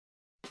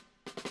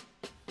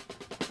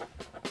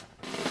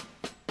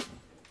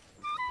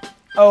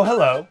Oh,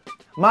 hello.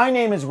 My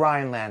name is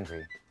Ryan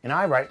Landry, and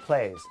I write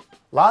plays.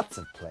 Lots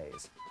of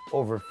plays.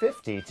 Over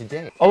 50 to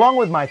date. Along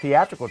with my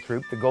theatrical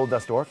troupe, the Gold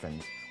Dust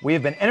Orphans, we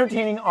have been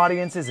entertaining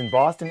audiences in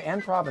Boston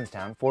and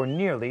Provincetown for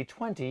nearly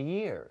 20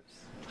 years.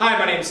 Hi,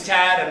 my name's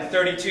Tad. I'm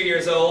 32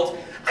 years old.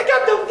 I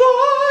got the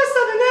voice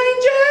of an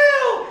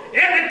angel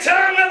and the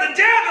tongue of the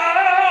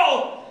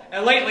devil!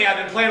 And lately I've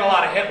been playing a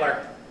lot of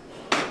Hitler.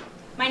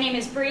 My name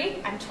is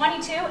Bree. I'm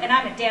 22 and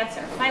I'm a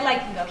dancer. My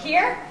leg can go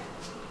here,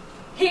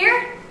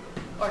 here,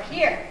 or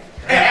here.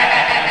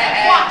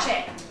 Watch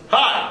it.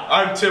 Hi,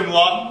 I'm Tim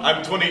Lawton.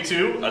 I'm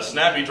 22, a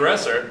snappy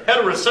dresser,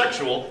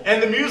 heterosexual,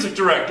 and the music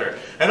director.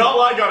 And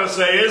all I gotta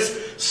say is,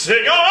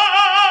 sing out!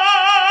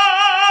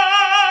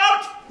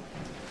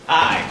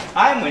 Hi,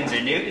 I'm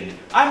Windsor Newton.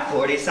 I'm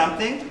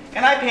 40-something,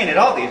 and I painted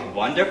all these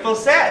wonderful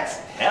sets.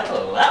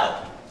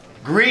 Hello.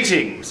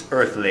 Greetings,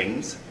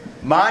 Earthlings.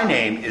 My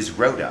name is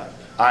Rhoda.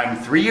 I'm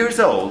 3 years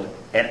old,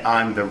 and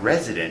I'm the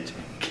resident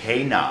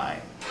K9.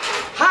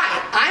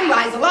 Hi, I'm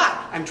Liza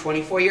Lott. I'm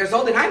 24 years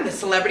old and I'm the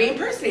celebrity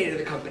impersonator of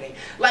the company.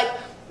 Like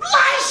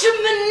Liza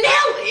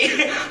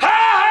Minnelli!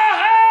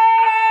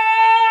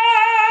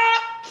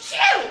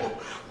 Phew!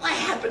 I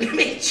happen to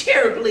be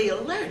terribly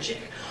allergic.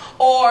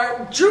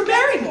 Or Drew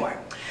Barrymore.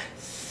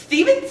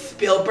 Steven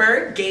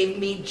Spielberg gave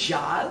me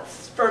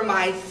Jaws for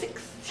my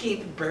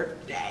 16th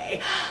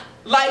birthday.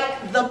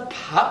 Like the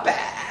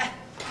puppet.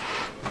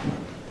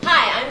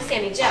 Hi, I'm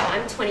Sammy Joe.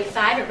 I'm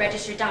 25, a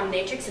registered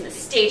dominatrix and a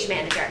stage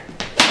manager.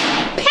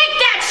 Pick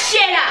that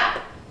shit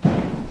up!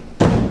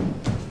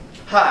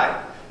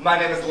 Hi, my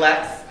name is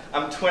Lex.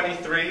 I'm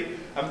 23.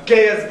 I'm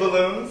gay as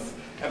balloons,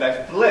 and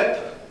I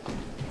flip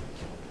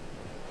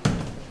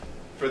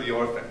for the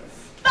orphans.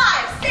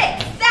 5, 6, 7, 8.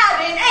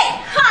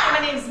 Hi,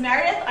 my name is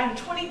Meredith. I'm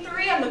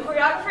 23. I'm the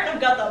choreographer and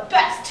I've got the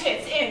best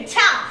tits in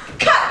town.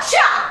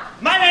 Ka-cha!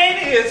 My name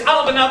is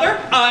Oliver Another.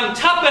 I'm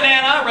top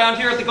banana around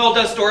here at the Gold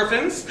Dust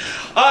Orphans.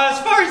 As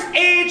far as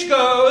age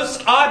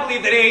goes, I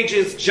believe that age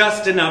is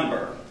just a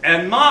number.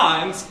 And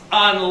mine's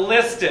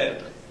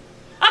unlisted.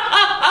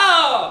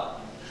 I'm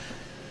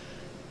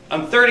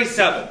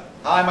 37.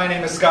 Hi, my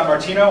name is Scott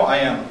Martino. I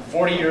am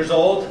 40 years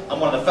old. I'm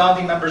one of the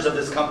founding members of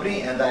this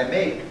company, and I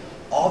make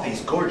all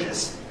these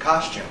gorgeous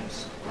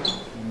costumes.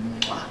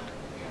 Mwah.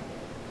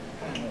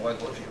 Oh, I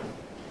love you.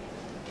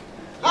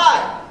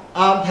 Hi,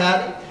 I'm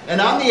Patty,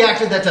 and I'm the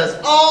actor that does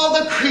all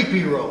the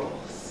creepy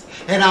roles.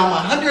 And I'm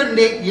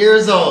 108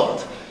 years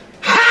old.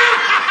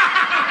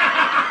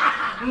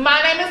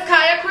 My name is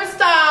Kaya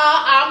Cristal.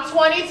 I'm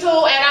 22 and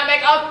I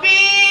make a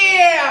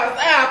fierce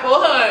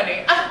apple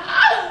honey.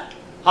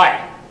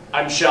 Hi,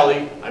 I'm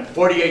Shelly. I'm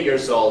 48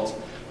 years old,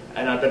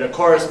 and I've been a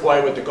chorus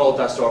boy with the Gold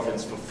Dust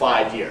Orphans for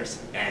 5 years,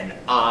 and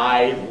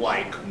I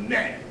like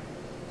men.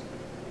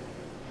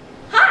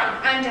 Hi,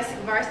 I'm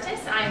Jessica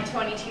Varstis. I'm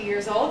 22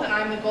 years old and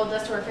I'm the Gold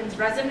Dust Orphans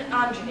resident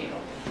ingenue.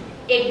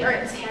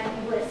 Ignorance can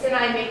be bliss and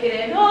I make it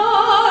an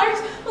art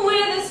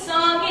with a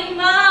song in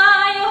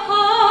my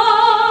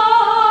heart.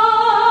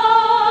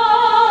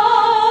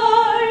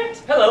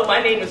 Hello,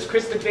 my name is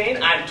Chris McVeigh.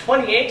 I'm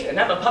 28, and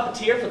I'm a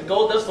puppeteer for the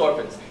Gold Dust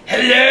Orphans.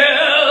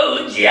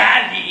 Hello,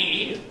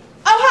 Johnny!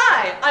 Oh,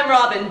 hi, I'm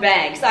Robin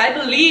Banks. I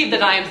believe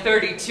that I am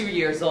 32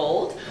 years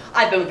old.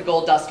 I've been with the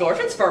Gold Dust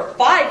Orphans for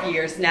 5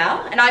 years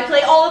now, and I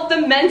play all of the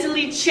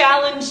mentally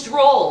challenged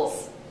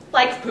roles,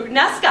 like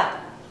Puttanesca.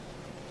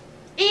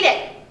 Eat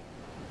it!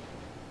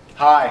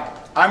 Hi,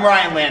 I'm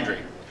Ryan Landry.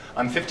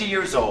 I'm 50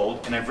 years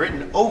old, and I've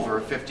written over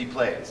 50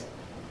 plays.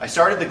 I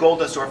started the Gold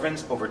Dust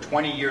Orphans over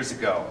 20 years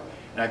ago,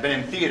 and I've been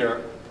in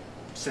theater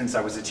since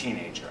I was a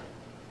teenager.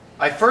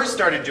 I first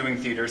started doing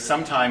theater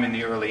sometime in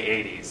the early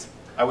 80s.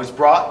 I was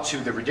brought to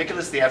the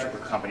Ridiculous Theatrical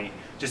Company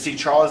to see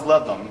Charles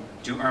Ludlam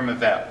do Irma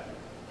Vep.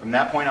 From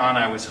that point on,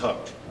 I was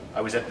hooked.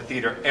 I was at the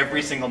theater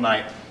every single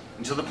night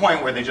until the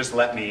point where they just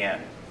let me in.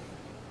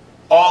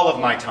 All of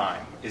my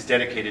time is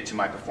dedicated to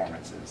my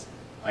performances.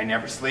 I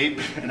never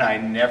sleep and I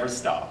never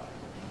stop.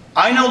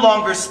 I no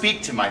longer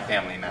speak to my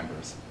family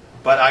members,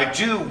 but I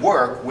do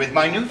work with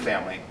my new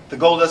family, the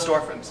Gold Dust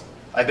Orphans.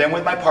 I've been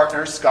with my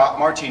partner, Scott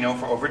Martino,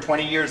 for over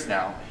 20 years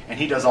now, and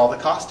he does all the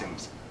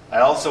costumes. I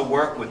also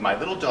work with my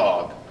little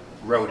dog,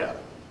 Rhoda.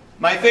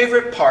 My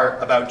favorite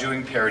part about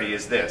doing parody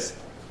is this.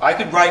 I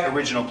could write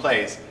original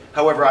plays,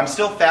 however, I'm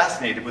still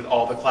fascinated with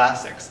all the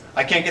classics.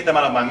 I can't get them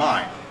out of my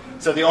mind,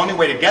 so the only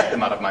way to get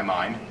them out of my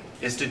mind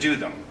is to do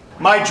them.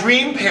 My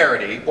dream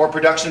parody, or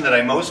production that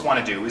I most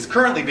want to do, is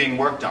currently being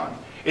worked on.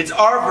 It's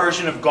our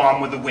version of Gone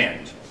with the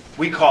Wind.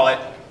 We call it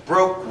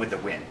Broke with the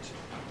Wind.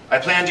 I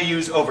plan to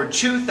use over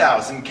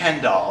 2,000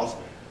 Ken dolls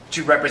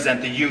to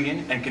represent the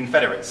Union and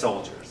Confederate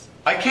soldiers.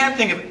 I can't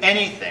think of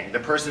anything the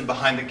person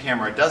behind the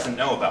camera doesn't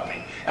know about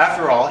me.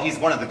 After all, he's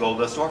one of the Gold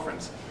Dust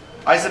Orphans.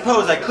 I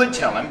suppose I could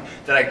tell him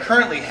that I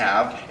currently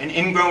have an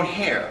ingrown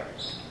hair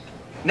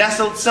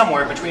nestled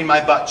somewhere between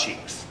my butt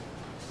cheeks,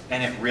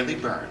 and it really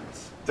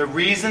burns. The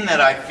reason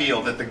that I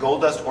feel that the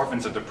Gold Dust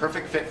Orphans are the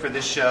perfect fit for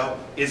this show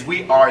is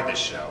we are this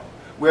show.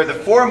 We're the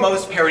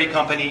foremost parody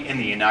company in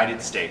the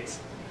United States.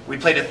 We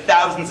play to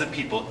thousands of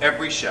people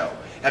every show,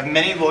 have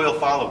many loyal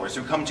followers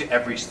who come to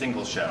every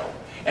single show,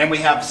 and we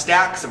have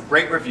stacks of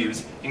great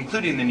reviews,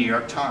 including the New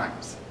York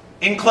Times.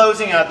 In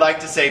closing, I'd like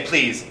to say,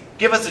 please,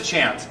 give us a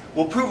chance.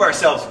 We'll prove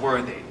ourselves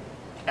worthy.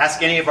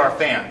 Ask any of our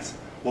fans.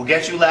 We'll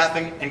get you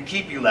laughing and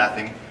keep you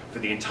laughing for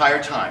the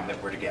entire time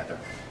that we're together.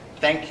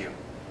 Thank you.